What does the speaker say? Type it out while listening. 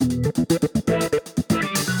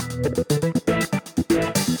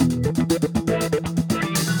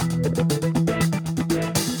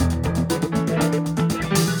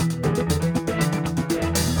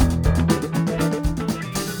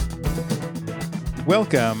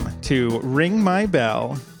Welcome to Ring My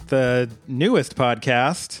Bell, the newest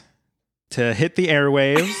podcast to hit the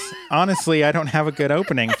airwaves. Honestly, I don't have a good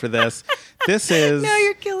opening for this. This is... No,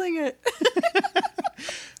 you're killing it.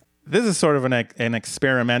 This is sort of an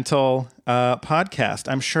experimental podcast.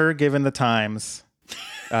 I'm sure, given the times,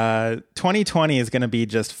 2020 is going to be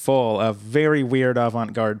just full of very weird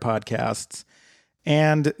avant-garde podcasts.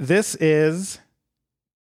 And this is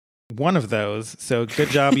one of those. So good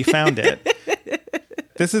job you found it.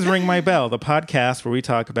 This is Ring My Bell, the podcast where we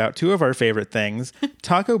talk about two of our favorite things,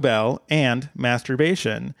 Taco Bell and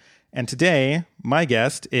masturbation. And today, my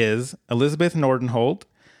guest is Elizabeth Nordenholt.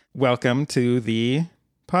 Welcome to the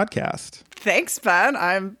podcast. Thanks, Ben.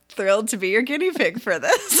 I'm thrilled to be your guinea pig for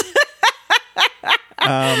this.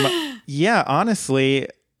 Yeah, honestly,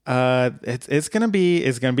 it's gonna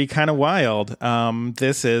be kind of wild.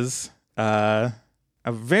 This is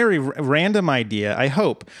a very random idea. I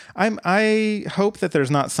hope that there's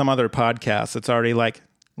not some other podcast that's already like,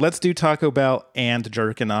 let's do Taco Bell and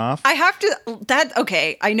jerking off.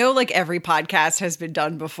 Okay. I know like every podcast has been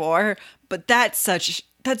done before, but that's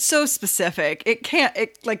so specific.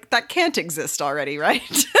 That can't exist already,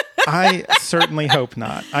 right? I certainly hope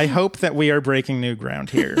not. I hope that we are breaking new ground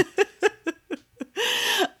here.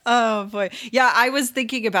 Oh boy. Yeah, I was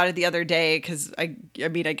thinking about it the other day because I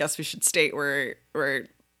guess we should state we're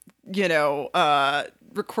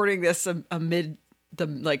recording this amid the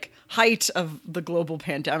like height of the global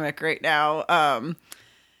pandemic right now.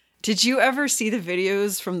 Did you ever see the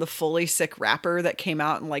videos from the Fully Sick rapper that came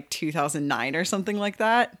out in like 2009 or something like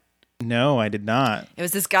that? No, I did not. It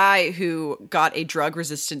was this guy who got a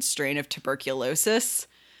drug-resistant strain of tuberculosis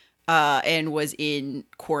and was in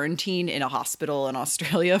quarantine in a hospital in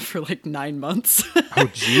Australia for like 9 months. Oh,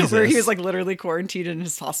 Jesus. Where he was like literally quarantined in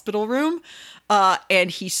his hospital room. And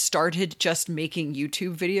he started just making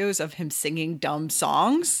YouTube videos of him singing dumb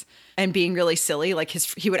songs and being really silly. Like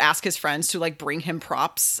he would ask his friends to like bring him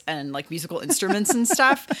props and like musical instruments and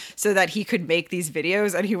stuff so that he could make these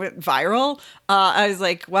videos, and he went viral. I was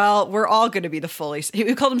like, well, we're all going to be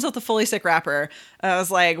he called himself the Fully Sick Rapper. I was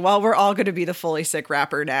like, well, we're all going to be the Fully Sick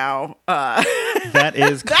Rapper now. That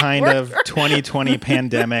is kind of 2020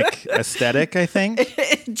 pandemic aesthetic, I think.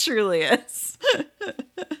 It truly is.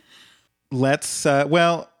 Let's,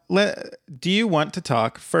 do you want to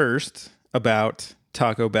talk first about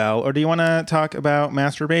Taco Bell, or do you want to talk about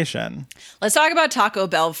masturbation? Let's talk about Taco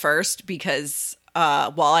Bell first, because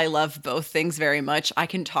while I love both things very much, I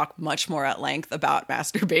can talk much more at length about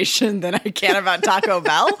masturbation than I can about Taco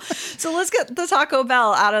Bell. So let's get the Taco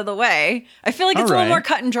Bell out of the way. I feel like it's a little more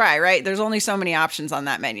cut and dry, right? There's only so many options on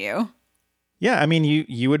that menu. Yeah, I mean,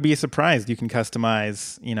 you would be surprised. You can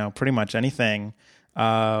customize, pretty much anything,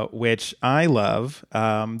 which I love.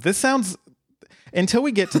 This sounds... Until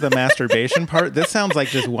we get to the masturbation part, this sounds like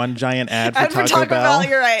just one giant ad for Taco Bell.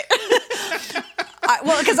 You're right.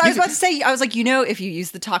 Because I was about to say, I was like, if you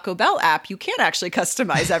use the Taco Bell app, you can actually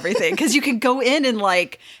customize everything because you can go in and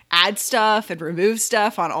like add stuff and remove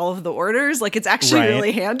stuff on all of the orders. Like it's actually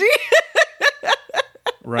really handy.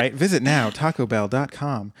 Right. Visit now,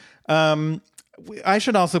 tacobell.com. I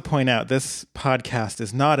should also point out this podcast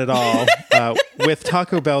is not at all with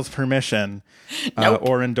Taco Bell's permission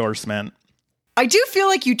or endorsement. I do feel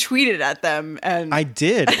like you tweeted at them, and I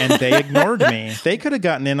did, and they ignored me. They could have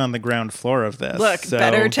gotten in on the ground floor of this. Look, so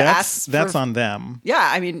better to ask. That's on them. Yeah,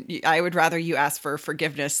 I mean, I would rather you ask for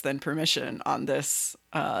forgiveness than permission on this,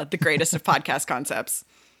 the greatest of podcast concepts.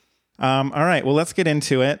 All right, well, let's get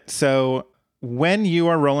into it. So, when you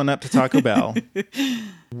are rolling up to Taco Bell,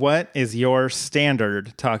 what is your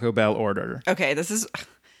standard Taco Bell order? Okay, this is.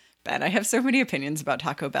 Ben, I have so many opinions about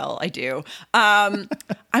Taco Bell. I do. I'm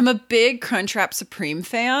a big Crunchwrap Supreme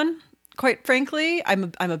fan, quite frankly.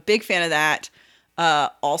 I'm a big fan of that.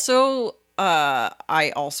 I also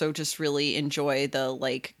just really enjoy the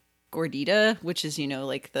like gordita, which is,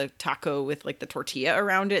 like the taco with like the tortilla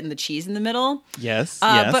around it and the cheese in the middle. Yes.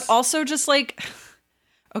 But also just like,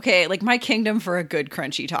 okay, like my kingdom for a good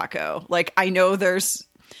crunchy taco. Like I know there's...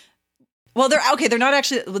 Well, they're not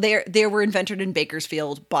actually, they were invented in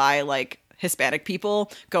Bakersfield by like Hispanic people.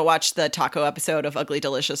 Go watch the taco episode of Ugly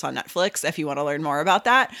Delicious on Netflix if you want to learn more about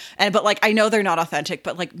that. But like, I know they're not authentic,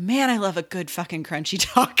 but like, man, I love a good fucking crunchy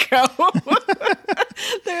taco.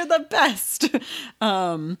 They're the best.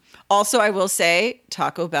 Also, I will say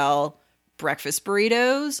Taco Bell breakfast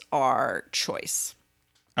burritos are choice.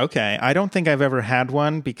 Okay. I don't think I've ever had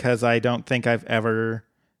one because I don't think I've ever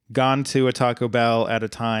gone to a Taco Bell at a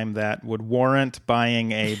time that would warrant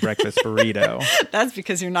buying a breakfast burrito. That's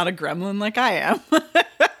because you're not a gremlin like I am.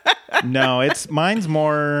 No, mine's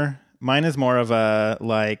more Mine is more of a,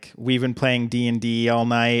 like, we've been playing D&D all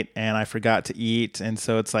night and I forgot to eat. And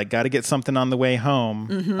so it's like, got to get something on the way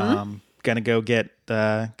home. Gonna go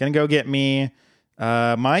get me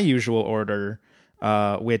my usual order,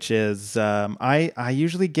 which is I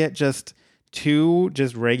usually get just 2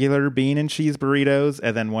 just regular bean and cheese burritos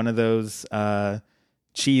and then one of those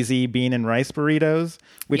cheesy bean and rice burritos,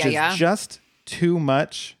 which is just too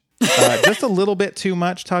much. Just a little bit too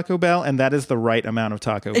much Taco Bell, and that is the right amount of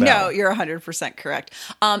Taco Bell. No, you're 100% correct.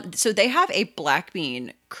 So they have a black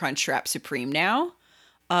bean Crunchwrap Supreme now,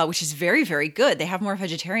 which is very, very good. They have more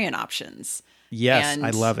vegetarian options. Yes, and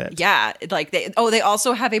I love it. Yeah, like they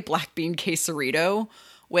also have a black bean quesarito,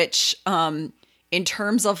 which in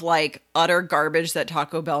terms of like utter garbage that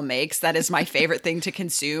Taco Bell makes, that is my favorite thing to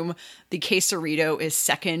consume. The quesarito is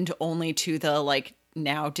second only to the like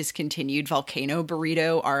now discontinued Volcano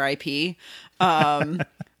Burrito, RIP.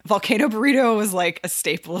 Volcano Burrito was like a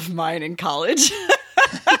staple of mine in college.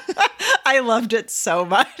 I loved it so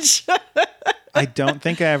much. I don't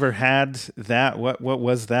think I ever had that. What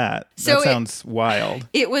was that? So that sounds wild.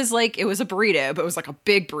 It was a burrito, but it was like a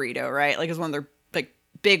big burrito, right? Like it was one of their like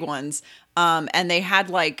big ones. And they had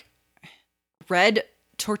like red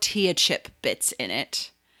tortilla chip bits in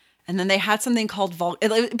it. And then they had something called but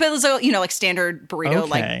it was like standard burrito,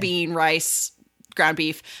 like bean, rice, ground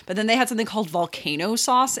beef. But then they had something called volcano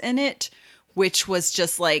sauce in it, which was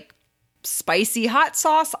just like spicy hot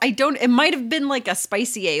sauce. It might have been like a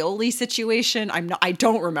spicy aioli situation. I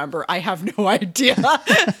don't remember. I have no idea.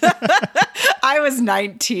 I was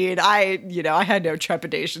 19. I had no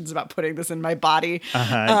trepidations about putting this in my body.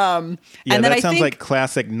 Yeah, and then that sounds like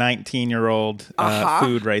classic 19-year-old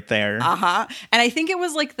food right there. And I think it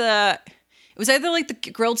was like it was either like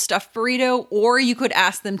the grilled stuffed burrito, or you could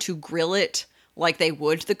ask them to grill it like they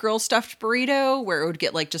would the grilled stuffed burrito, where it would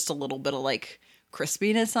get like just a little bit of like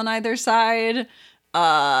crispiness on either side.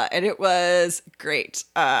 And it was great.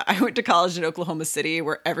 I went to college in Oklahoma City,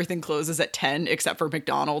 where everything closes at 10 except for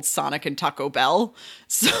McDonald's, Sonic, and Taco Bell.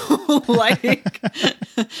 So like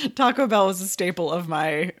Taco Bell was a staple of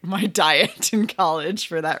my diet in college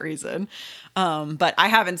for that reason. But I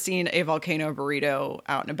haven't seen a volcano burrito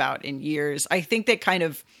out and about in years. I think they kind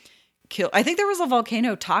of I think there was a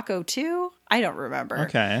volcano taco too. I don't remember.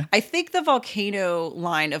 Okay. I think the volcano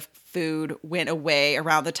line of food went away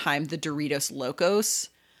around the time the Doritos Locos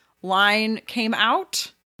line came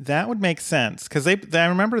out. That would make sense, because I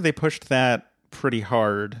remember they pushed that pretty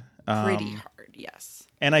hard. Yes.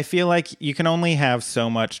 And I feel like you can only have so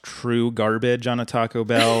much true garbage on a Taco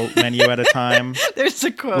Bell menu at a time. There's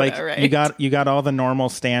a quota, like, right? You got all the normal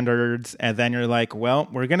standards, and then you're like, well,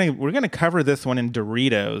 we're gonna cover this one in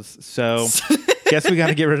Doritos, so guess we got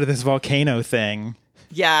to get rid of this volcano thing.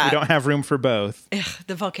 Yeah, we don't have room for both. Ugh,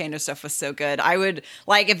 the volcano stuff was so good. I would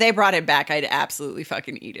like if they brought it back, I'd absolutely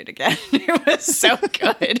fucking eat it again. It was so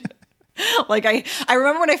good. Like I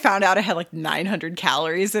remember when I found out I had like 900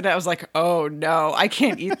 calories in it, I was like, oh no, I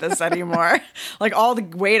can't eat this anymore. Like all the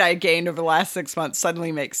weight I gained over the last 6 months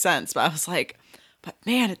suddenly makes sense. But I was like, but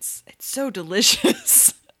man, it's so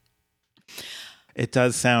delicious. It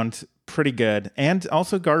does sound pretty good, and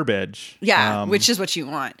also garbage. Yeah, which is what you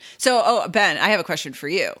want. So, Ben, I have a question for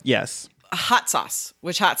you. Yes. Hot sauce.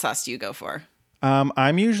 Which hot sauce do you go for?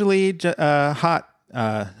 I'm usually hot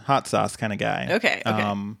sauce kind of guy. Okay.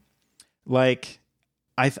 Like,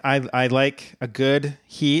 I like a good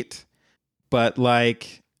heat, but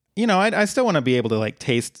like, I still want to be able to like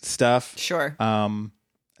taste stuff. Sure.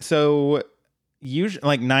 So usually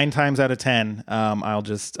like 9 times out of 10,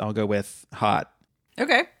 I'll go with hot.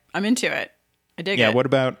 Okay. I'm into it. I dig it. Yeah. What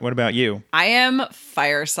about you? I am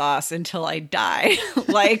fire sauce until I die.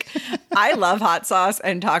 Like, I love hot sauce,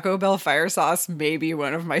 and Taco Bell fire sauce may be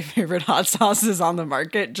one of my favorite hot sauces on the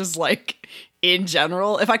market, just like in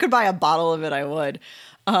general. If I could buy a bottle of it, I would.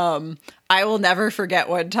 I will never forget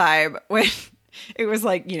one time when it was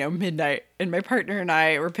like, midnight, and my partner and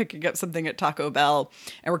I were picking up something at Taco Bell,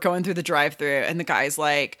 and we're going through the drive-thru, and the guy's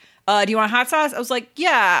like, do you want hot sauce? I was like,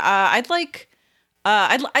 yeah, I'd like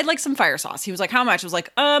some fire sauce. He was like, how much? I was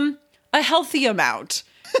like, a healthy amount.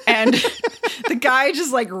 And the guy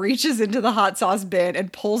just like reaches into the hot sauce bin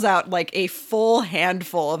and pulls out like a full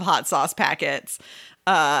handful of hot sauce packets,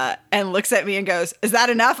 and looks at me and goes, is that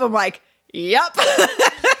enough? I'm like, yep.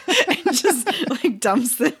 And just like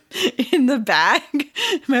dumps them in the bag.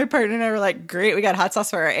 My partner and I were like, great, we got hot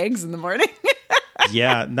sauce for our eggs in the morning.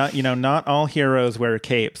 Yeah, not all heroes wear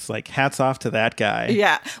capes. Like, hats off to that guy.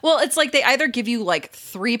 Yeah. Well, it's like they either give you like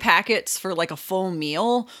 3 packets for like a full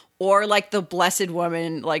meal, or like the blessed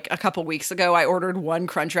woman, like a couple weeks ago, I ordered 1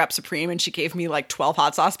 Crunchwrap Supreme and she gave me like 12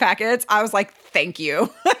 hot sauce packets. I was like, thank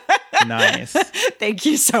you. Nice. Thank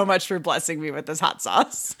you so much for blessing me with this hot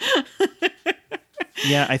sauce.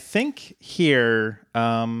 Yeah, I think here,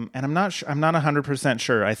 and I'm not 100%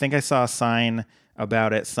 sure. I think I saw a sign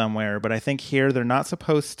about it somewhere, but I think here they're not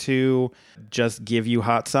supposed to just give you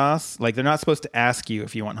hot sauce. Like, they're not supposed to ask you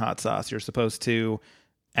if you want hot sauce. You're supposed to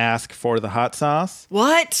ask for the hot sauce.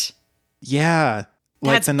 What? Yeah.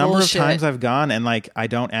 Like, That's the number bullshit. of times I've gone and like I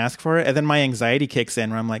don't ask for it, and then my anxiety kicks in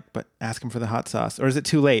where I'm like, but ask him for the hot sauce. Or is it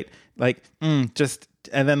too late? Like, just,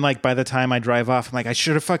 and then like by the time I drive off, I'm like, I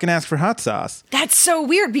should have fucking asked for hot sauce. That's so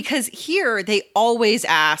weird because here they always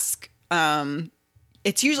ask.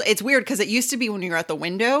 It's weird because it used to be when you're at the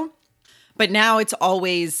window, but now it's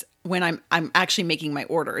always when I'm actually making my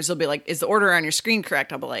orders. It'll be like, is the order on your screen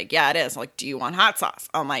correct? I'll be like, yeah, it is. I'm like, do you want hot sauce?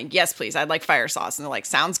 I'm like, yes, please. I'd like fire sauce. And they're like,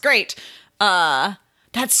 sounds great.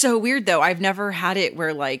 That's so weird though. I've never had it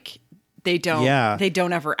where like they don't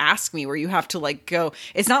ever ask me, where you have to like go.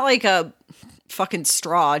 It's not like a fucking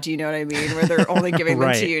straw. Do you know what I mean? Where they're only giving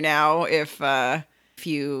them to you now if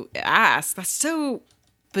you ask. That's so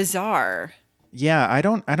bizarre. Yeah, I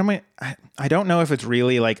don't know if it's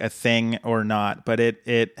really like a thing or not, but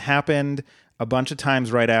it happened a bunch of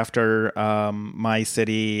times right after my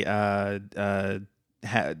city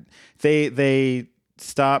they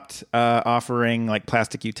stopped offering like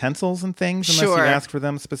plastic utensils and things unless you ask for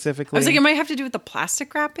them specifically. I was like, it might have to do with the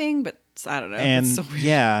plastic wrapping, but I don't know. And so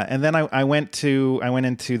yeah, and then I went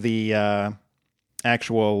into the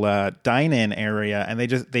actual dine-in area, and they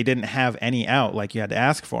didn't have any out. Like, you had to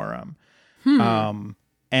ask for them.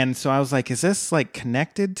 And so I was like, is this like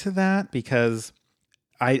connected to that? Because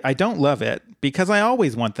I don't love it, because I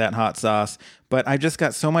always want that hot sauce, but I just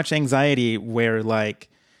got so much anxiety where like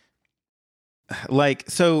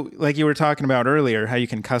you were talking about earlier, how you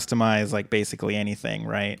can customize like basically anything,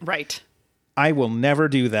 right? Right. I will never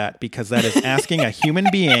do that, because that is asking a human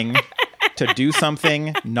being to do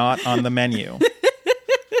something not on the menu.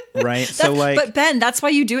 Right. But Ben, that's why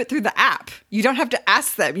you do it through the app. You don't have to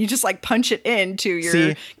ask them. You just like punch it into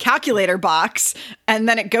your calculator box, and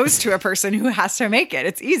then it goes to a person who has to make it.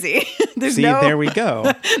 It's easy. There we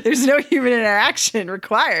go. There's no human interaction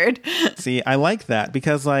required. See, I like that,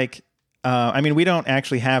 because like, I mean, we don't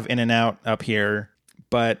actually have In-N-Out up here,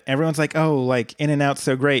 but everyone's like, oh, like In-N-Out's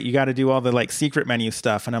so great. You got to do all the like secret menu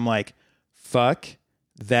stuff. And I'm like, fuck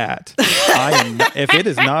that. If it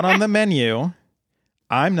is not on the menu,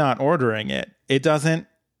 I'm not ordering it. It doesn't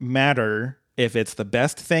matter if it's the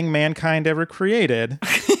best thing mankind ever created.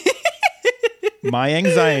 My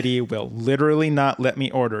anxiety will literally not let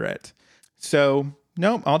me order it. So,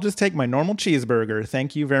 nope, I'll just take my normal cheeseburger.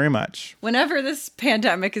 Thank you very much. Whenever this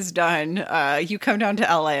pandemic is done, you come down to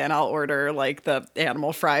LA and I'll order like the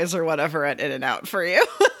animal fries or whatever at In-N-Out for you.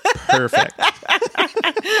 Perfect.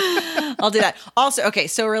 I'll do that. Also, okay,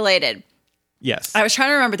 so related. Yes. I was trying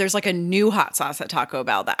to remember, there's like a new hot sauce at Taco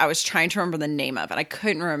Bell that I was trying to remember the name of, and I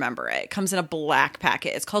couldn't remember it. It comes in a black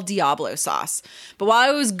packet. It's called Diablo sauce. But while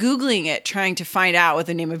I was Googling it, trying to find out what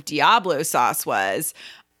the name of Diablo sauce was,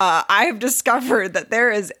 I've discovered that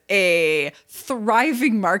there is a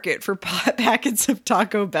thriving market for packets of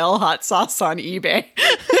Taco Bell hot sauce on eBay.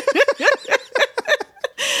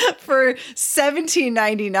 For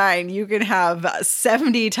 $17.99, you can have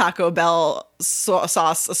 70 Taco Bell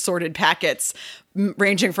sauce assorted packets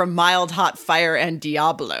ranging from mild, hot, fire, and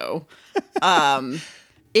Diablo.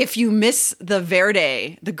 If you miss the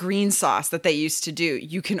verde, the green sauce that they used to do,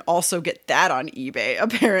 you can also get that on eBay,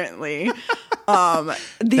 apparently. That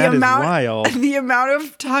is wild. The amount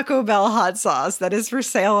of Taco Bell hot sauce that is for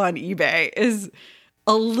sale on eBay is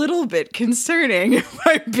a little bit concerning, if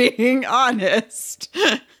I'm being honest.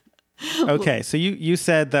 Okay, so you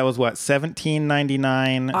said that was what,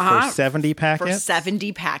 $17.99 for 70 packets? For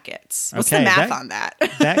 70 packets. What's the math on that?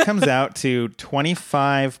 That comes out to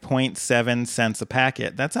 25.7 cents a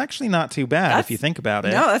packet. That's actually not too bad if you think about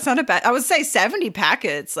it. No, that's not a bad. I would say 70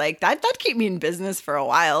 packets. Like that'd keep me in business for a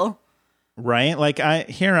while. Right? Like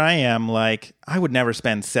here I am, like I would never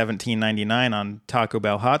spend $17.99 on Taco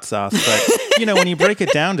Bell hot sauce, but you know, when you break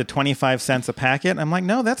it down to 25 cents a packet, I'm like,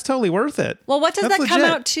 no, that's totally worth it. Well, what does that's that come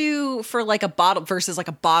legit. out to for like a bottle versus like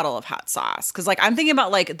a bottle of hot sauce? Because like I'm thinking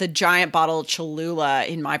about like the giant bottle of Cholula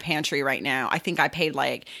in my pantry right now. I think I paid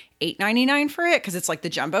like $8.99 for it because it's like the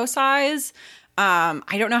jumbo size. I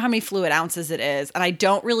don't know how many fluid ounces it is, and I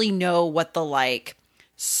don't really know what the like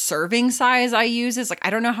serving size I use is. Like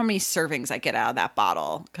I don't know how many servings I get out of that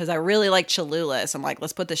bottle because I really like Cholula, so I'm like,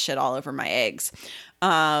 let's put this shit all over my eggs.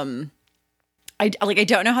 I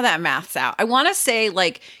don't know how that maths out. I want to say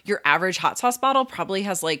like your average hot sauce bottle probably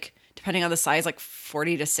has like, depending on the size, like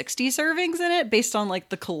 40 to 60 servings in it based on like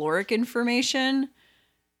the caloric information.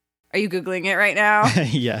 Are you Googling it right now?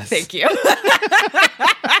 Yes. Thank you.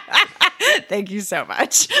 Thank you so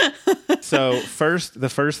much. So the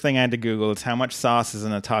first thing I had to Google is how much sauce is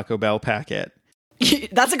in a Taco Bell packet.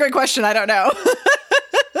 That's a great question. I don't know.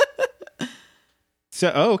 So,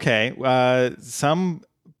 okay. Some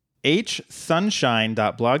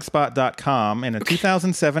hsunshine.blogspot.com in a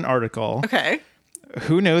 2007 article. Okay.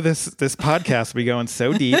 Who knew this podcast would be going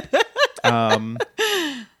so deep?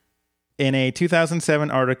 In a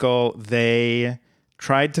 2007 article, they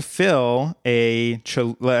tried to fill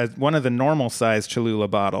one of the normal size Cholula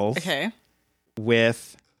bottles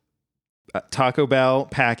with Taco Bell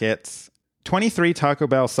packets. 23 Taco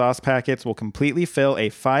Bell sauce packets will completely fill a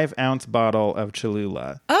 5-ounce bottle of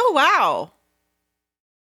Cholula. Oh, wow.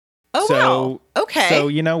 Wow. Okay. So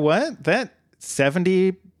you know what? That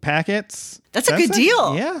 70 packets. That's a good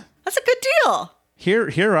deal. Yeah. That's a good deal.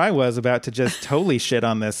 Here I was about to just totally shit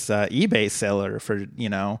on this eBay seller for,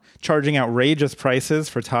 charging outrageous prices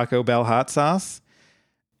for Taco Bell hot sauce.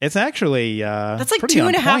 It's actually that's like pretty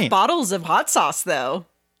 2.5 bottles of hot sauce, though.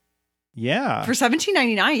 Yeah. For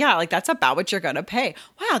 $17.99, yeah, like that's about what you're gonna pay.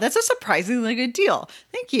 Wow, that's a surprisingly good deal.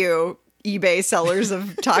 Thank you, eBay sellers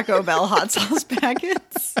of Taco Bell hot sauce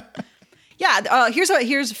packets. Yeah,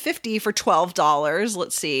 here's 50 for $12.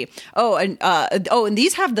 Let's see. And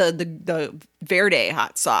these have the Verde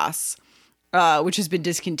hot sauce, which has been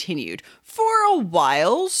discontinued for a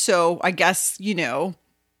while. So I guess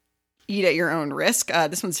eat at your own risk.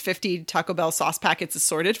 This one's 50 Taco Bell sauce packets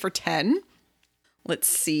assorted for $10. Let's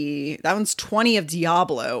see. That one's 20 of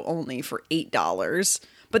Diablo only for $8.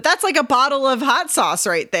 But that's like a bottle of hot sauce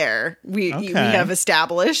right there. We have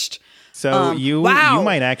established. So you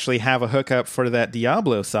might actually have a hookup for that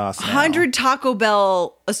Diablo sauce now. 100 Taco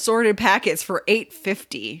Bell assorted packets for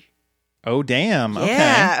 $8.50. Oh, damn.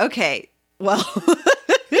 Yeah, okay. Well,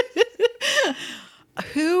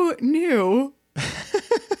 who knew?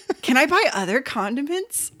 Can I buy other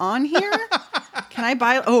condiments on here? Can I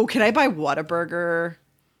buy Whataburger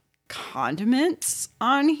condiments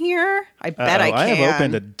on here? I bet I can. I have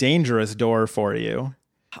opened a dangerous door for you.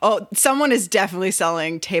 Oh, someone is definitely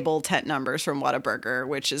selling table tent numbers from Whataburger,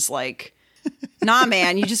 which is like, nah,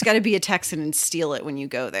 man, you just got to be a Texan and steal it when you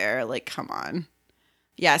go there. Like, come on.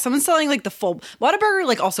 Yeah, someone's selling like the full Whataburger.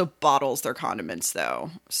 Like, also bottles their condiments though.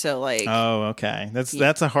 So like, oh, okay,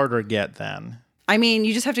 that's a harder get then. I mean,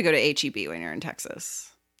 you just have to go to HEB when you're in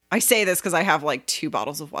Texas. I say this because I have like 2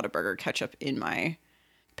 bottles of Whataburger ketchup in my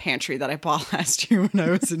pantry that I bought last year when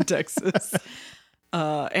I was in Texas.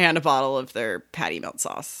 And a bottle of their patty melt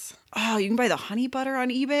sauce. Oh, you can buy the honey butter on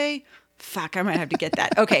eBay? Fuck, I might have to get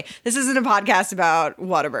that. Okay, this isn't a podcast about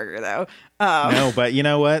Whataburger, though. No, but you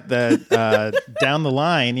know what? Down the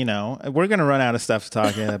line, we're going to run out of stuff to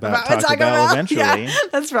talk about Taco Bell eventually. Yeah,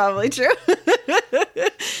 that's probably true.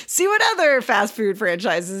 See what other fast food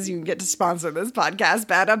franchises you can get to sponsor this podcast,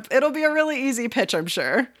 Ben. It'll be a really easy pitch, I'm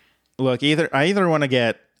sure. Look, I either want to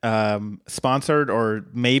get sponsored or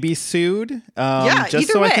maybe sued.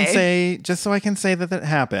 Just so way. I can say that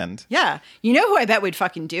happened. Yeah. You know who I bet would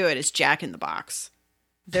fucking do it is Jack in the Box.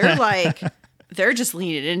 They're like, they're just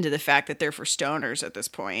leaning into the fact that they're for stoners at this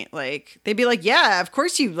point. Like, they'd be like, yeah, of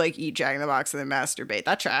course you like eat Jack in the Box and then masturbate.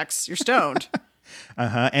 That tracks. You're stoned.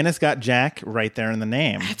 And it's got Jack right there in the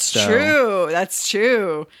name. That's true. That's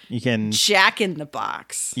true. You can Jack in the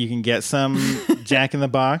Box. You can get some Jack in the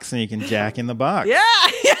Box, and you can Jack in the Box. Yeah.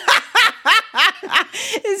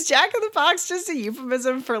 Is Jack in the Box just a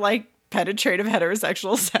euphemism for like penetrative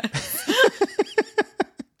heterosexual sex?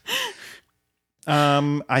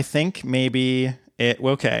 I think maybe it.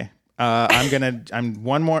 Okay. I'm gonna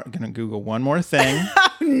Google one more thing.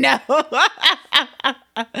 No.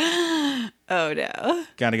 Oh no.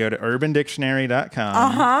 Gotta go to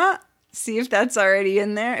urbandictionary.com. See if that's already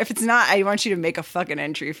in there. If it's not, I want you to make a fucking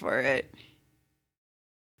entry for it.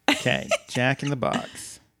 Okay. Jack in the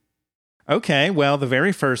Box. Okay. Well, the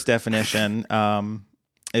very first definition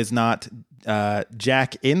is not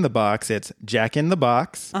Jack in the Box. It's Jack in the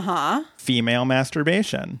Box. Female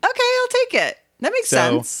masturbation. Okay, I'll take it. That makes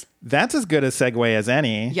sense. That's as good a segue as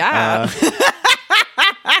any. Yeah.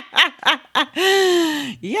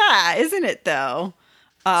 Yeah, isn't it though?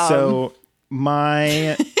 So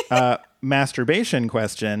my masturbation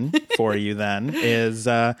question for you then is,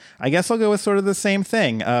 I guess I'll go with sort of the same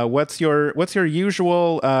thing. What's your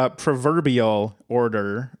usual proverbial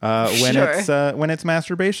order when it's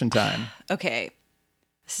masturbation time? Okay,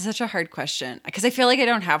 this is such a hard question because I feel like I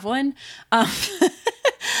don't have one.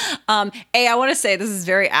 I want to say this is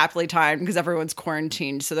very aptly timed because everyone's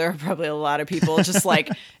quarantined. So there are probably a lot of people just like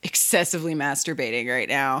excessively masturbating right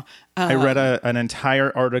now. I read an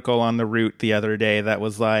entire article on The Root the other day that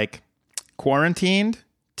was like, quarantined,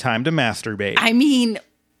 time to masturbate. I mean,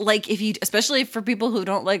 like if you, especially for people who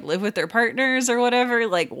don't like live with their partners or whatever,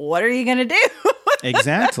 like what are you going to do?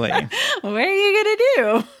 Exactly. What are you going to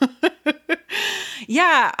do?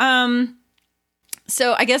 Yeah.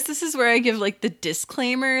 So I guess this is where I give like the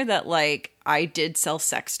disclaimer that like I did sell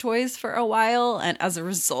sex toys for a while. And as a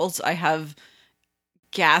result, I have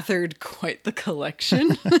gathered quite the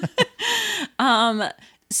collection.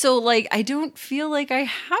 So like I don't feel like I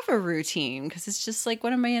have a routine because it's just like,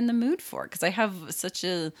 what am I in the mood for? Because I have such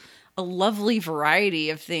a lovely variety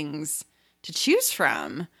of things to choose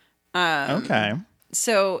from. Okay.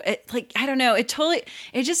 So it like, I don't know. It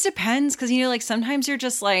just depends. Cause you know, like sometimes you're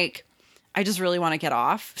just like, I just really want to get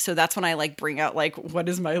off. So that's when I like bring out like, what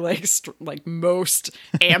is my like, like most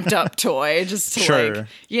amped up toy just to like,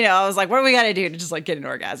 you know, I was like, what do we got to do to just like get an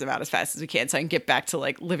orgasm out as fast as we can so I can get back to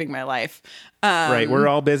like living my life. Right. We're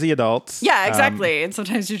all busy adults. Yeah, exactly. And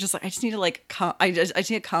sometimes you're just like, I just need to like come. I just need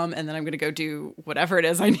to come and then I'm going to go do whatever it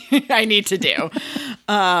is I need to do.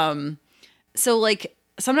 So like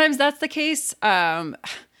sometimes that's the case.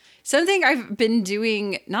 Something I've been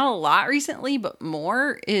doing, not a lot recently, but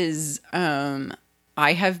more is I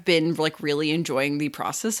have been like really enjoying the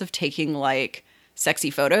process of taking like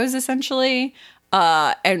sexy photos essentially.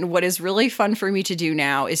 And what is really fun for me to do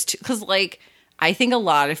now is because like I think a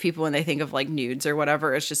lot of people when they think of like nudes or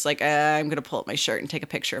whatever, it's just like, I'm going to pull up my shirt and take a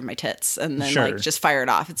picture of my tits and then like just fire it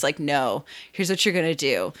off. It's like, no, here's what you're going to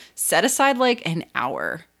do. Set aside like an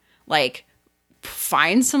hour, like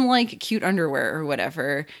find some like cute underwear or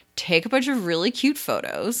whatever, take a bunch of really cute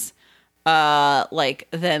photos, like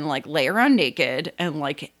then like lay around naked and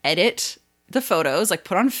like edit the photos, like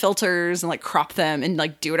put on filters and like crop them and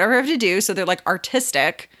like do whatever I have to do so they're like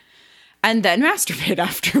artistic, and then masturbate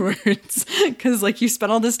afterwards because like you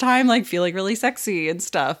spent all this time like feeling really sexy and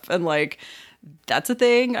stuff, and like that's a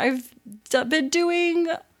thing I've been doing,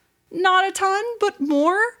 not a ton but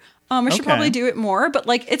more. I should probably do it more, but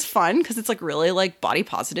like it's fun because it's like really like body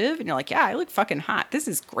positive and you're like, yeah, I look fucking hot. This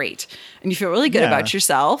is great. And you feel really good about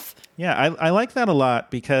yourself. Yeah, I like that a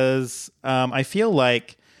lot because I feel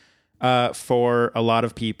like for a lot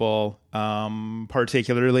of people,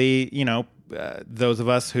 particularly, you know, those of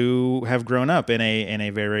us who have grown up in a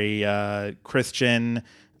very Christian,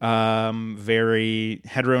 very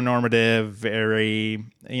heteronormative, very,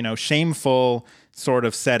 you know, shameful sort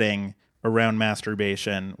of setting around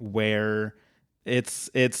masturbation, where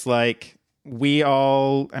it's like we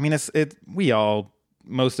all, I mean,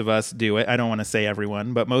 most of us do it. I don't want to say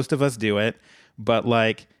everyone, but most of us do it. But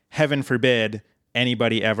like, heaven forbid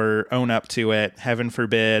anybody ever own up to it. Heaven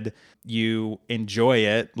forbid you enjoy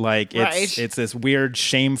it. Like it's this weird,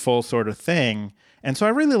 shameful sort of thing. And so I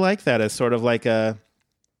really like that as sort of like a,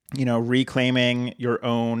 you know, reclaiming your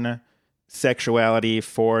own sexuality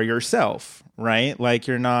for yourself, right? Like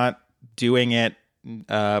you're not doing it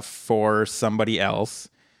for somebody else.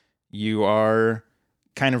 You are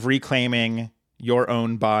kind of reclaiming your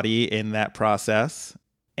own body in that process.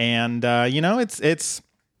 And, you know, it's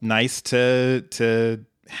nice to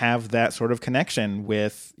have that sort of connection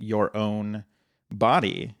with your own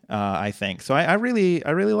body, I think. So I really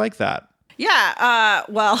like that. Yeah.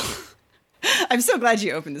 Well, I'm so glad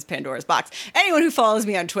you opened this Pandora's box. Anyone who follows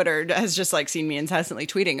me on Twitter has just like seen me incessantly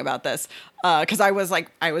tweeting about this. Cause I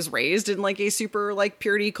was raised in like a super like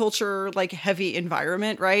purity culture, like heavy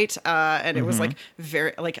environment. Right. And it was like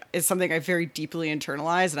very, like it's something I very deeply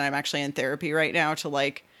internalized, and I'm actually in therapy right now to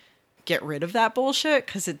like get rid of that bullshit.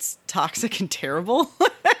 Cause it's toxic and terrible.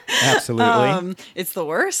 Absolutely. It's the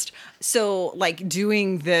worst. So like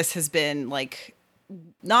doing this has been like,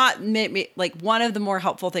 not like one of the more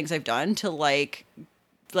helpful things I've done to like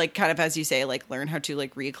kind of, as you say, like learn how to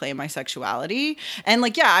like reclaim my sexuality. And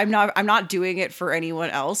like, yeah, I'm not doing it for anyone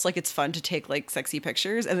else. Like it's fun to take like sexy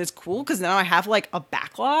pictures, and it's cool because now I have like a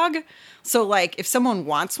backlog. So like if someone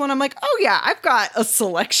wants one, I'm like, oh yeah, I've got a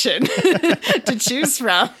selection to choose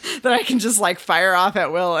from that I can just like fire off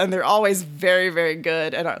at will. And they're always very, very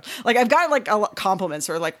good. And like I've got like compliments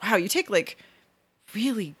or like, wow, you take like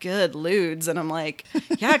really good lewds, and I'm like,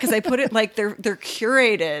 yeah, because I put it like they're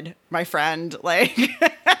curated, my friend. Like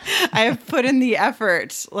I have put in the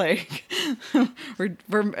effort. Like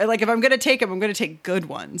we're like, if I'm gonna take them, I'm gonna take good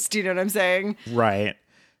ones. Do you know what I'm saying? Right.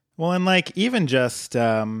 Well, and like even just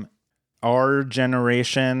our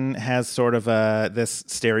generation has sort of this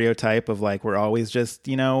stereotype of like we're always just,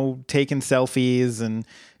 you know, taking selfies and,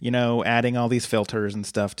 you know, adding all these filters and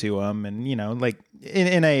stuff to them, and, you know, like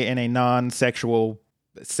in a non-sexual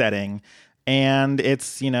setting, and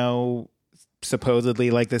it's, you know,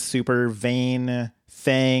 supposedly like this super vain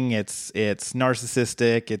thing. It's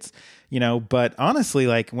narcissistic. It's, you know, but honestly,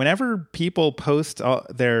 like whenever people post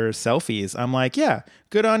their selfies, I'm like, yeah,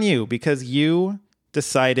 good on you, because you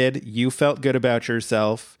decided, you felt good about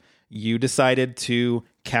yourself. You decided to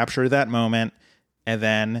capture that moment, and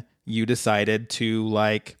then you decided to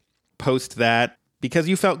like post that because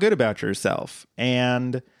you felt good about yourself.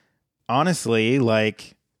 And honestly,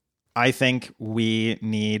 like, I think we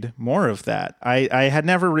need more of that. I had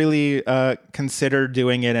never really considered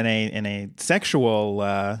doing it in a sexual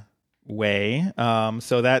way.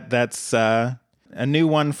 So that's a new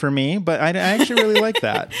one for me, but I actually really like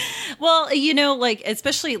that. Well, you know, like,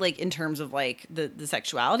 especially like in terms of like the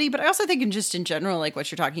sexuality, but I also think in general, like what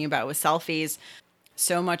you're talking about with selfies,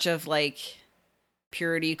 so much of like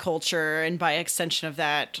purity culture, and by extension of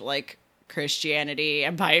that, like Christianity,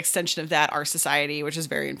 and by extension of that, our society, which is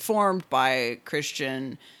very informed by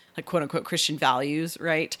Christian, like quote unquote Christian values,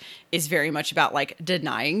 right, is very much about like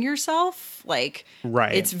denying yourself. Like,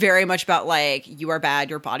 right. It's very much about like, you are bad,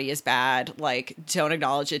 your body is bad, like don't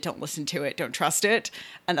acknowledge it, don't listen to it, don't trust it.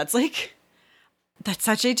 And that's like, that's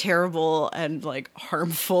such a terrible and like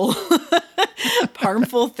harmful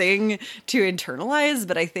thing to internalize.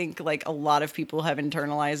 But I think like a lot of people have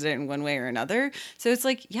internalized it in one way or another. So it's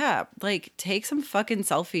like, yeah, like take some fucking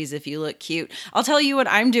selfies if you look cute. I'll tell you what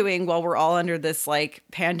I'm doing while we're all under this like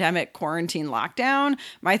pandemic quarantine lockdown.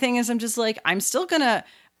 My thing is, I'm just like, I'm still gonna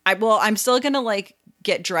like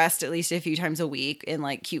get dressed at least a few times a week in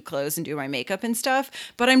like cute clothes and do my makeup and stuff.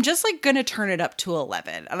 But I'm just like going to turn it up to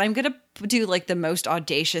 11, and I'm going to do like the most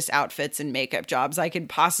audacious outfits and makeup jobs I could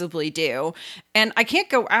possibly do. And I can't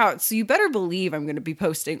go out. So you better believe I'm going to be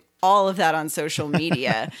posting all of that on social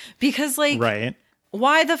media because like, right.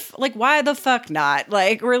 Why the fuck not?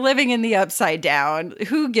 Like, we're living in the upside down.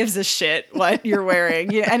 Who gives a shit what you're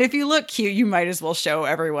wearing? And if you look cute, you might as well show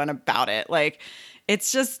everyone about it. Like,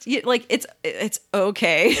 it's just like, it's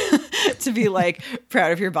okay to be like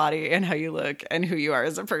proud of your body and how you look and who you are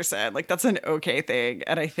as a person. Like, that's an okay thing.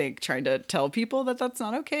 And I think trying to tell people that that's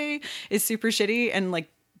not okay is super shitty. And like,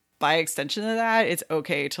 by extension of that, it's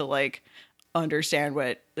okay to like understand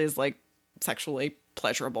what is like sexually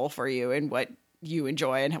pleasurable for you and what you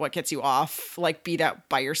enjoy and what gets you off, like be that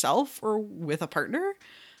by yourself or with a partner.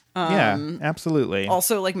 Yeah, absolutely.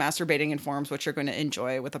 Also, like masturbating informs what you're going to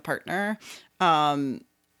enjoy with a partner. And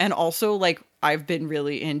also, like, I've been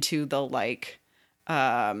really into the like,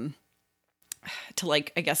 to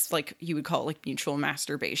like, I guess like you would call it like mutual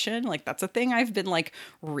masturbation. Like, that's a thing I've been like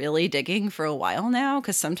really digging for a while now.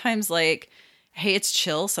 Cause sometimes like, hey, it's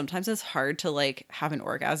chill. Sometimes it's hard to like have an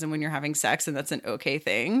orgasm when you're having sex, and that's an okay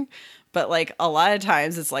thing. But like a lot of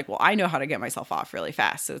times it's like, well, I know how to get myself off really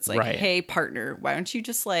fast. So it's like, right. Hey, partner, why don't you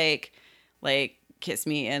just like kiss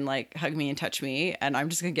me and like hug me and touch me, and I'm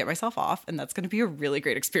just going to get myself off, and that's going to be a really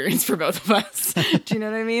great experience for both of us. Do you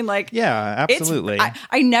know what I mean? Like, yeah, absolutely.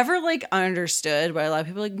 I never like understood why a lot of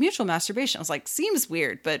people like mutual masturbation. I was like, seems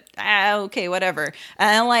weird, but okay, whatever.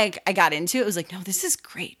 And like I got into it. I was like, no, this is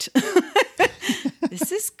great.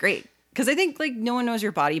 This is great. Because I think like no one knows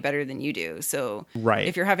your body better than you do. So right.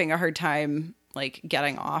 If you're having a hard time like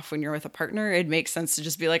getting off when you're with a partner, it makes sense to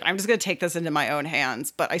just be like, I'm just going to take this into my own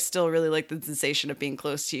hands. But I still really like the sensation of being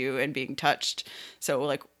close to you and being touched. So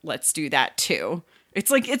like, let's do that too.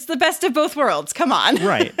 It's like, it's the best of both worlds. Come on.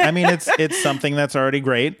 Right. I mean, it's something that's already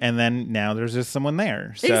great. And then now there's just someone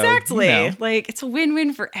there. So, exactly. You know. Like it's a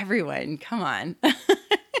win-win for everyone. Come on.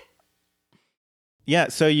 Yeah,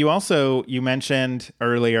 so you mentioned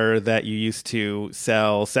earlier that you used to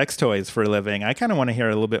sell sex toys for a living. I kind of want to hear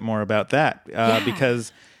a little bit more about that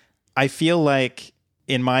because I feel like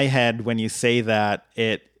in my head when you say that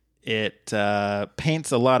it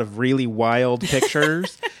paints a lot of really wild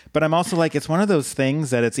pictures, but I'm also like, it's one of those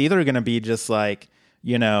things that it's either going to be just like,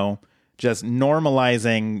 you know, just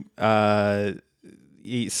normalizing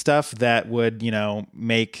stuff that would, you know,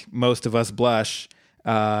 make most of us blush.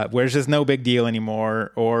 Where it's just no big deal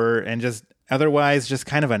anymore, and just otherwise just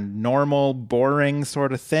kind of a normal, boring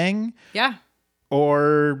sort of thing. Yeah.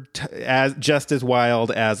 Or just as wild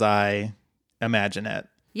as I imagine it.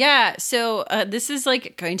 Yeah. So this is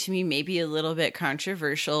like going to be maybe a little bit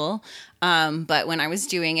controversial. But when I was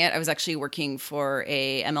doing it, I was actually working for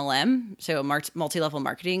a MLM, so a multi-level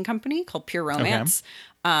marketing company called Pure Romance.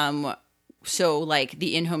 Okay. So like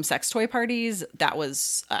the in-home sex toy parties, that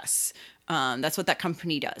was us. That's what that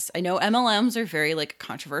company does. I know MLMs are very like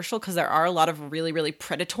controversial because there are a lot of really, really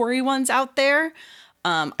predatory ones out there.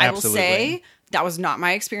 I will say that was not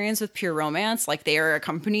my experience with Pure Romance. Like, they are a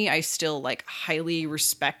company I still like highly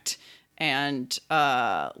respect and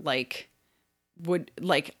like would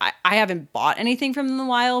like I haven't bought anything from them in a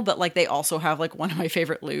while, but like they also have like one of my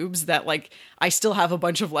favorite lubes that like I still have a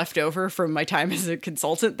bunch of leftover from my time as a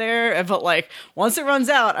consultant there. But like once it runs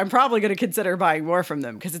out, I'm probably going to consider buying more from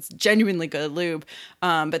them because it's genuinely good lube.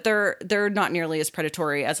 But they're not nearly as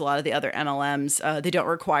predatory as a lot of the other MLMs. They don't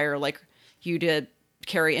require like you to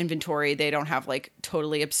carry inventory. They don't have like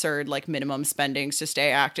totally absurd like minimum spendings to stay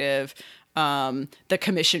active. The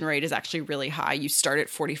commission rate is actually really high. You start at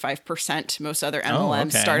 45%. Most other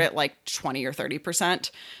MLMs start at like 20 or 30%.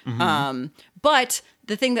 But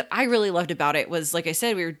the thing that I really loved about it was, like I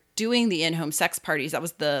said, we were doing the in-home sex parties. That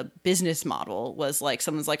was the business model, was like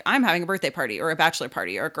someone's like, I'm having a birthday party or a bachelor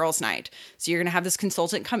party or a girls' night. So you're going to have this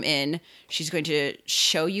consultant come in. She's going to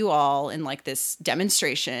show you all in like this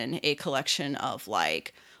demonstration, a collection of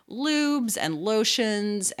like lubes and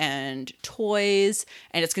lotions and toys,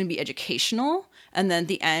 and it's going to be educational. And then at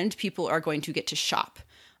the end, people are going to get to shop.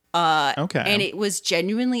 And it was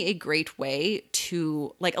genuinely a great way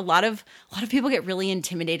to like a lot of people get really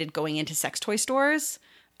intimidated going into sex toy stores.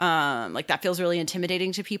 Like that feels really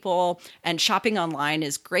intimidating to people, and shopping online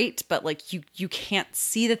is great, but like you can't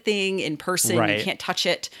see the thing in person. Right. You can't touch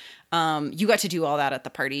it. You got to do all that at the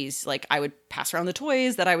parties. Like I would pass around the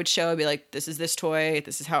toys that I would show. I'd be like, this is this toy.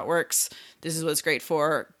 This is how it works. This is what it's great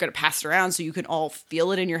for. Going to pass it around so you can all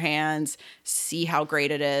feel it in your hands, see how great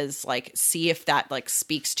it is. Like see if that like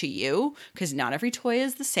speaks to you, because not every toy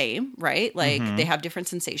is the same, right? Like they have different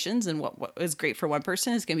sensations, and what is great for one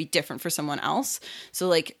person is going to be different for someone else. So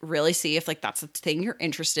like really see if like that's the thing you're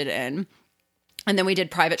interested in. And then we did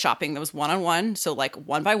private shopping that was one-on-one. So like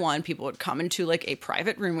one by one, people would come into like a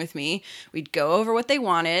private room with me. We'd go over what they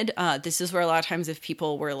wanted. This is where a lot of times if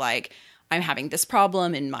people were like, I'm having this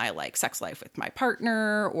problem in my like sex life with my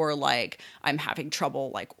partner, or like I'm having trouble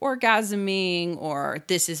like orgasming, or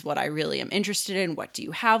this is what I really am interested in. What do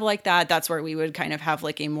you have like that? That's where we would kind of have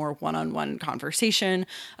like a more one-on-one conversation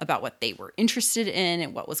about what they were interested in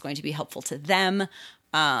and what was going to be helpful to them.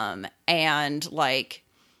 And like,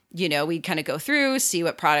 you know, we'd kind of go through, see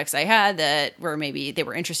what products I had that were maybe they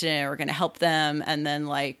were interested in or were going to help them. And then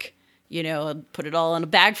like, you know, put it all in a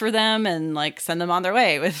bag for them and like send them on their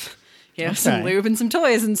way with, you know, some lube and some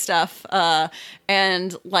toys and stuff.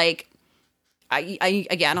 And like,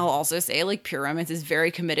 I'll also say like Pure Romance is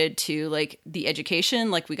very committed to like the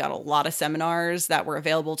education. Like we got a lot of seminars that were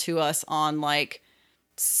available to us on like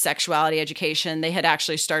sexuality education. They had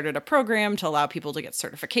actually started a program to allow people to get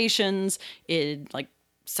certifications in like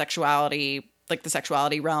sexuality, like the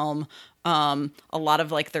sexuality realm. A lot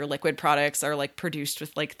of like their liquid products are like produced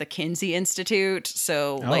with like the Kinsey Institute.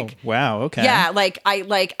 So like, wow. Okay. Yeah.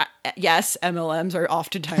 Yes, MLMs are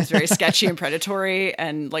oftentimes very sketchy and predatory,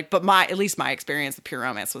 and like, but at least my experience with Pure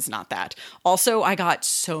Romance was not that. Also, I got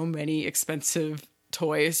so many expensive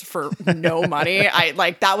toys for no money.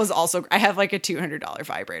 That was also, I have like a $200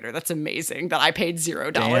 vibrator. That's amazing that I paid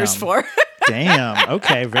 $0 for. Damn.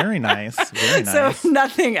 Okay. Very nice. Very nice. So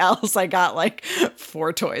nothing else. I got like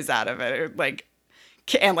 4 toys out of it.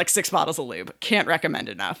 And like 6 bottles of lube. Can't recommend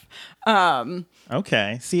enough.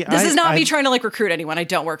 Okay. See, this is not me trying to like recruit anyone. I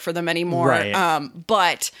don't work for them anymore. Right.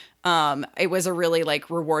 But it was a really like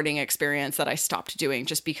rewarding experience that I stopped doing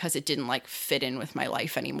just because it didn't like fit in with my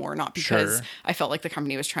life anymore. Not because I felt like the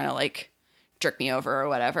company was trying to like jerk me over or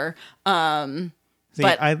whatever.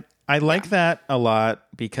 I like that a lot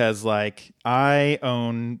because like I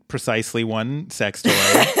own precisely one sex toy,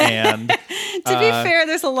 and to be fair,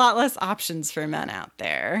 there's a lot less options for men out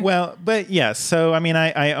there. Well, but yes. So I mean,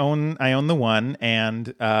 I own the one,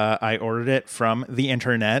 and I ordered it from the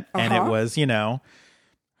internet, and it was, you know,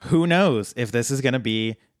 who knows if this is going to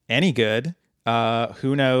be any good?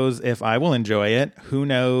 Who knows if I will enjoy it? Who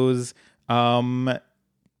knows?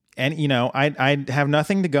 And, you know, I have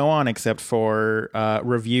nothing to go on except for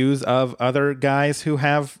reviews of other guys who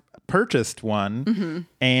have purchased one. Mm-hmm.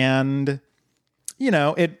 And, you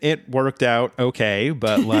know, it worked out okay.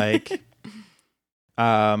 But like,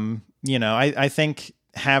 you know, I think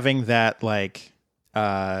having that like,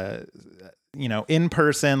 you know, in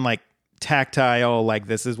person, like tactile, like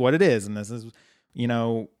this is what it is. And this is, you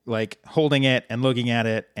know, like holding it and looking at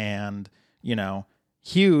it and, you know,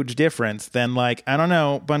 huge difference than like, I don't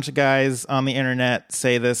know, a bunch of guys on the internet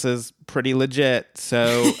say this is pretty legit.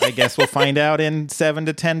 So I guess we'll find out in 7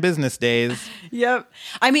 to 10 business days. Yep.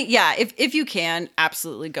 I mean, yeah, if you can,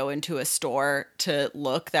 absolutely go into a store to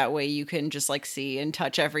look. That way you can just like see and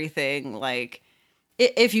touch everything. Like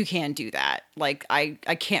if you can do that, like I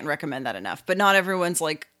can't recommend that enough, but not everyone's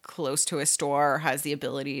like close to a store or has the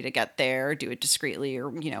ability to get there, do it discreetly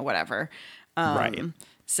or, you know, whatever. Right.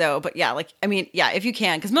 So, but yeah, like, I mean, yeah, if you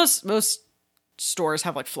can, because most stores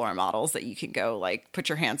have like floor models that you can go like put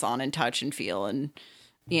your hands on and touch and feel and,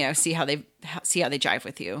 you know, see how they jive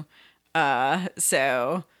with you.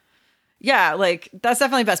 So yeah, like that's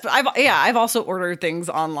definitely best. But I've also ordered things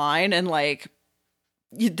online and like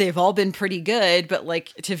they've all been pretty good, but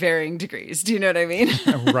like to varying degrees. Do you know what I mean?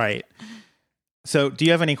 Right. So do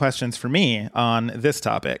you have any questions for me on this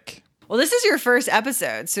topic? Well, this is your first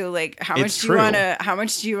episode, so like, how much do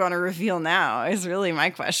you want to reveal now? Is really my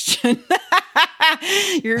question.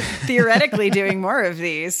 You're theoretically doing more of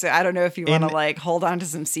these, so I don't know if you want to like hold on to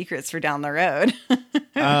some secrets for down the road.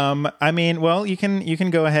 I mean, well, you can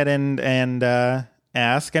go ahead and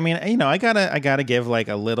ask. I mean, you know, I gotta give like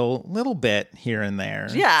a little bit here and there.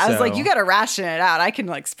 Yeah, I was like, you gotta ration it out. I can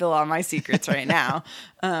like spill all my secrets right now,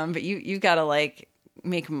 but you gotta like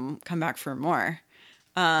make them come back for more.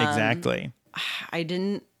 Exactly. I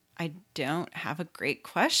don't have a great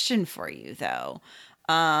question for you though.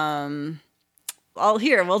 We'll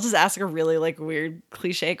just ask a really like weird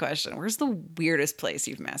cliche question. Where's the weirdest place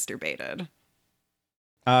you've masturbated?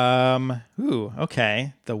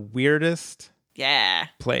 Okay. The weirdest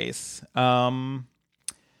place.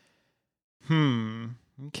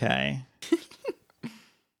 Okay.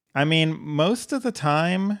 I mean, most of the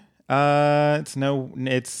time, it's,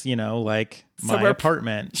 you know, like my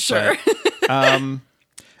apartment. Sure. But,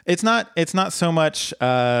 it's not so much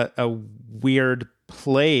a weird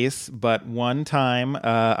place, but one time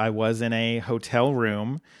I was in a hotel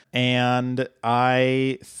room and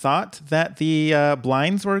I thought that the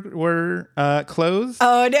blinds were closed.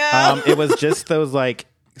 Oh no. It was just those like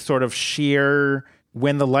sort of sheer,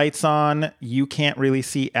 when the light's on, you can't really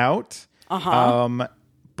see out.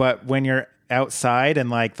 But when you're outside and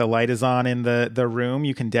like the light is on in the room,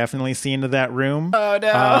 you can definitely see into that room. Oh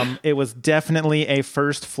no. It was definitely a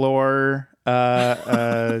first floor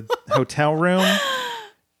hotel room.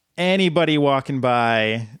 Anybody walking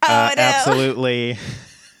by, absolutely.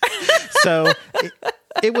 So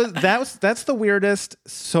that's the weirdest,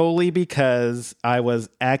 solely because I was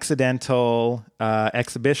accidental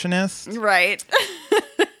exhibitionist. Right.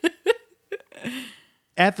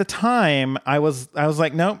 At the time, I was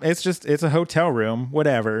like, nope, it's a hotel room,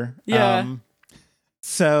 whatever. Yeah.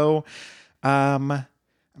 I'm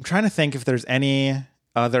trying to think if there's any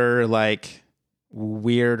other like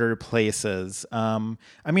weirder places. I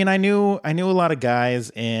mean, I knew a lot of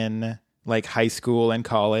guys in like high school and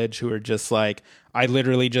college who are just like, I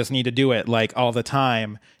literally just need to do it like all the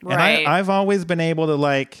time. Right. And I've always been able to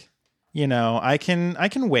like, you know, I can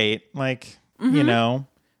wait, like, you know,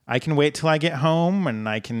 I can wait till I get home and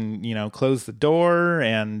I can, you know, close the door.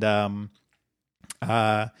 And, yeah,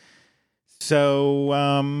 I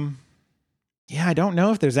don't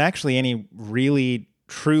know if there's actually any really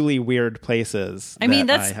truly weird places I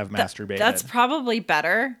have masturbated. That's probably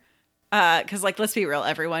better. Cause like, let's be real,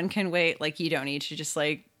 everyone can wait. Like you don't need to just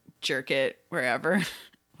like jerk it wherever.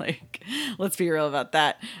 Like, let's be real about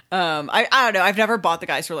that. I don't know. I've never bought the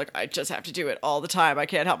guys who are like, I just have to do it all the time. I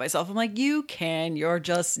can't help myself. I'm like, you can, you're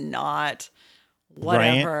just not.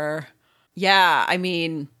 Whatever. Right? Yeah. I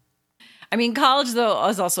mean, college though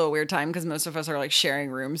is also a weird time because most of us are like sharing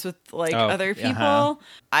rooms with like other people.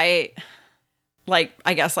 I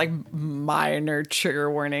guess like minor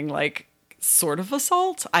trigger warning, like sort of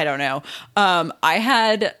assault. I don't know.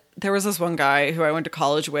 There was this one guy who I went to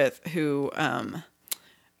college with who,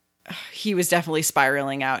 he was definitely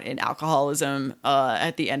spiraling out in alcoholism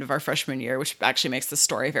at the end of our freshman year, which actually makes the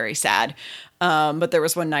story very sad. But there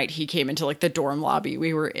was one night he came into like the dorm lobby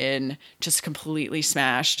we were in, just completely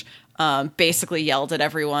smashed, basically yelled at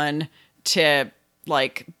everyone to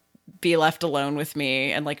like be left alone with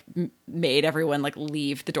me and like made everyone like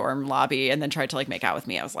leave the dorm lobby and then tried to like make out with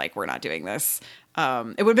me. I was like, we're not doing this.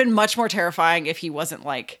 It would have been much more terrifying if he wasn't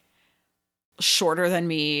like shorter than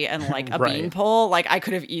me and like a beanpole. Like I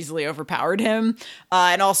could have easily overpowered him.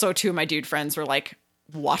 And also two of my dude friends were like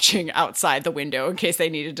watching outside the window in case they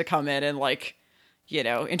needed to come in and like, you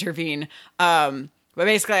know, intervene. But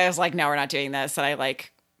basically I was like, no, we're not doing this. And I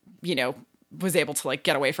like, you know, was able to like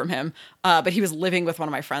get away from him. But he was living with one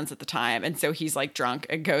of my friends at the time. And so he's like drunk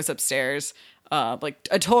and goes upstairs, like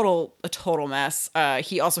a total mess.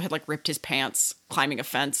 He also had like ripped his pants climbing a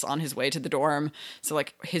fence on his way to the dorm. So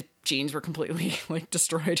like his jeans were completely like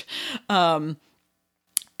destroyed. And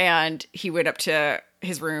he went up to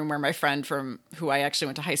his room where my friend from who I actually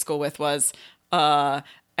went to high school with was,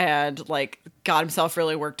 and like got himself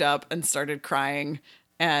really worked up and started crying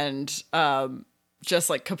and,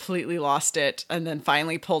 just like completely lost it, and then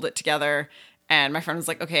finally pulled it together. And my friend was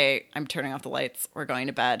like, okay, I'm turning off the lights. We're going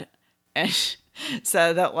to bed. And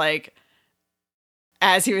said that like,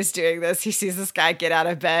 as he was doing this, he sees this guy get out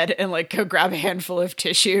of bed and like go grab a handful of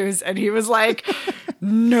tissues. And he was like,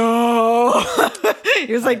 no,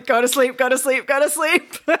 he was like, go to sleep, go to sleep, go to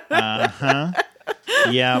sleep.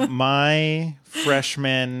 Yeah. My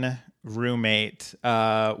freshman roommate,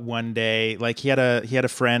 one day, like he had a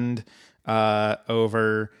friend,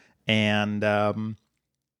 over, and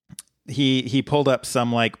he pulled up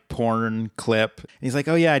some like porn clip. And he's like,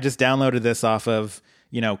 oh yeah, I just downloaded this off of,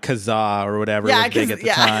 Kazaa or whatever was big at the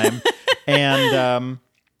time. And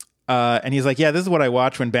he's like, yeah, this is what I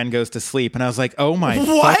watch when Ben goes to sleep. And I was like, oh my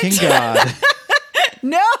fucking God.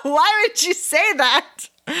 No, why would you say that?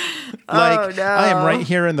 Like, oh no. I am right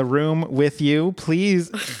here in the room with you.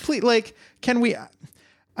 Please, like, can we,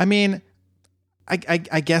 I mean, I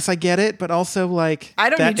guess I get it, but also like I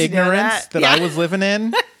don't that need to know ignorance that Yeah. I was living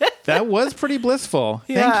in, that was pretty blissful.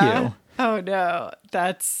 Yeah. Thank you. Oh no,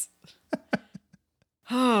 that's.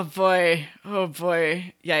 Oh boy.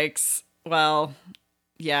 Yikes. Well,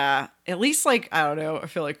 yeah. At least like I don't know. I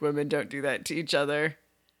feel like women don't do that to each other.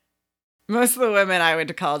 Most of the women I went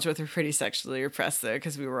to college with were pretty sexually repressed though,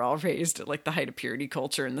 because we were all raised at like the height of purity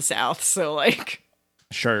culture in the South. So like.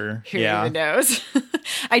 Sure. Who yeah. even knows?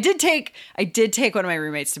 I did take one of my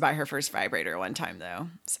roommates to buy her first vibrator one time though.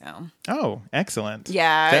 So Oh, excellent.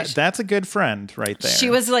 yeah, that's a good friend right there. she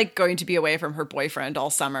was like going to be away from her boyfriend all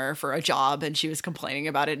summer for a job, and she was complaining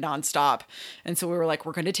about it nonstop. And so we were like,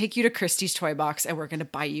 we're going to take you to Christie's Toy Box and we're going to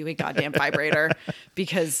buy you a goddamn vibrator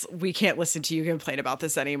because we can't listen to you complain about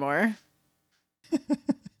this anymore.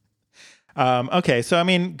 Okay, so I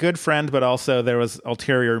mean, good friend, but also there was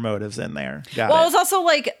ulterior motives in there. Got Well, it it. was also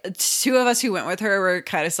like two of us who went with her were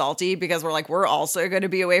kind of salty because we're like, we're also going to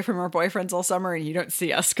be away from our boyfriends all summer and you don't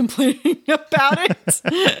see us complaining about it.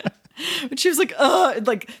 But she was like, oh,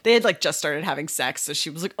 like they had like just started having sex. So she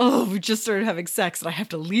was like, oh, we just started having sex and I have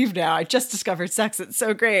to leave now. I just discovered sex. It's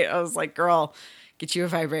so great. I was like, girl, get you a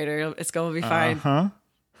vibrator. It's going to be fine.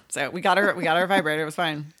 So we got her vibrator. It was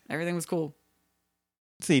fine. Everything was cool.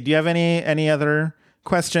 Let's see, do you have any other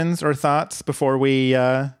questions or thoughts before we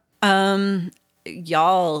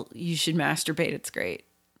Y'all, you should masturbate. It's great.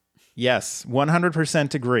 Yes,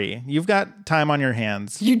 100% agree. You've got time on your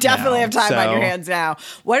hands. You definitely now, have time so- on your hands now.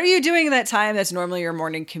 What are you doing in that time that's normally your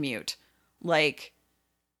morning commute? Like,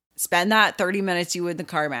 spend that 30 minutes you in the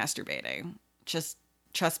car masturbating. Just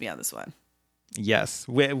trust me on this one. Yes,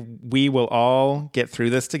 we will all get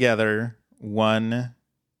through this together, one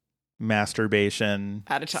masturbation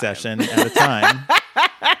At a time. session at a time.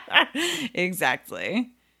 Exactly.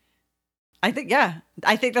 I think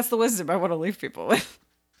that's the wisdom I want to leave people with.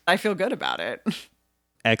 I feel good about it.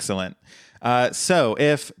 Excellent. So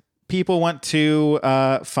if people want to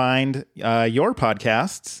find your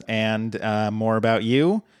podcasts and more about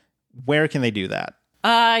you, where can they do that?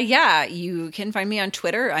 Yeah, you can find me on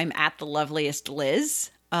Twitter. I'm at the loveliest Liz.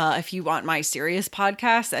 If you want my serious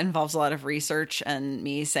podcast that involves a lot of research and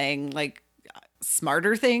me saying like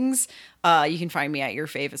smarter things, you can find me at Your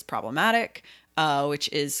Fave is Problematic, which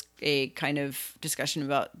is a kind of discussion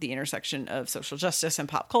about the intersection of social justice and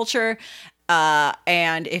pop culture.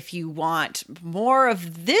 And if you want more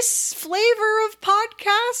of this flavor of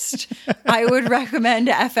podcast, I would recommend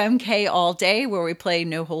FMK All Day, where we play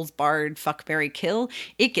No Holds Barred, Fuck, Marry, Kill.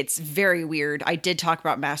 It gets very weird. I did talk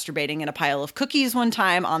about masturbating in a pile of cookies one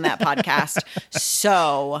time on that podcast.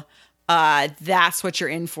 So that's what you're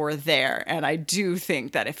in for there. And I do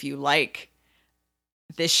think that if you like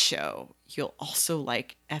this show, you'll also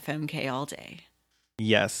like FMK All Day.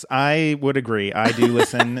 Yes, I would agree. I do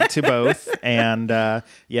listen to both. And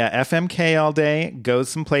FMK All Day goes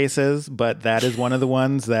some places, but that is one of the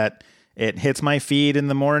ones that it hits my feed in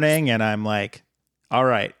the morning and I'm like, all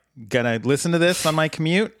right, gonna listen to this on my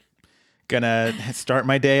commute, gonna start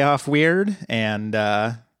my day off weird, and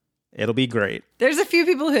it'll be great. There's a few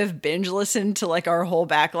people who have binge listened to like our whole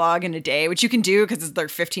backlog in a day, which you can do because they're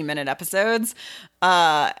 15-minute episodes.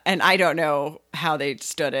 And I don't know how they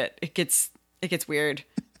stood it. It gets weird.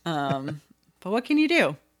 But what can you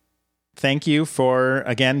do? thank you for,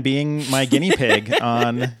 again, being my guinea pig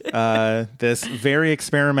on this very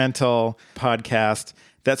experimental podcast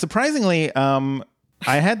that surprisingly,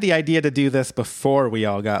 I had the idea to do this before we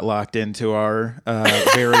all got locked into our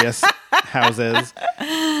various houses.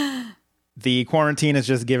 The quarantine is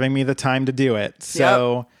just giving me the time to do it.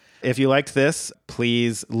 So if you liked this,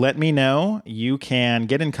 please let me know. You can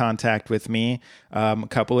get in contact with me a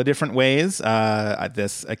couple of different ways.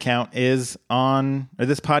 This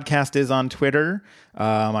podcast is on Twitter.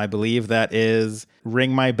 I believe that is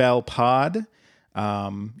Ring My Bell Pod.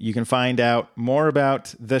 You can find out more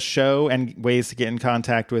about the show and ways to get in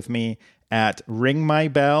contact with me at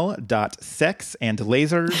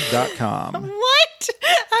ringmybell.sexandlasers.com. What?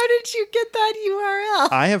 How did you get that URL?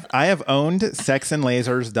 I have owned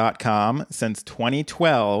sexandlasers.com since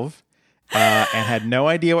 2012 and had no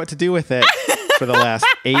idea what to do with it for the last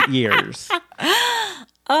 8 years.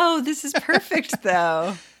 Oh, this is perfect,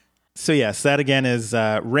 though. So yes, that again is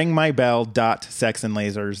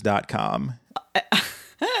ringmybell.sexandlasers.com.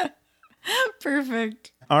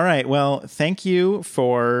 Perfect. All right. Well, thank you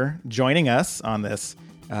for joining us on this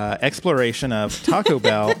exploration of Taco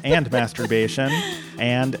Bell and masturbation.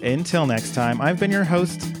 And until next time, I've been your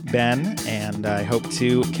host, Ben, and I hope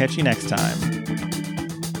to catch you next time.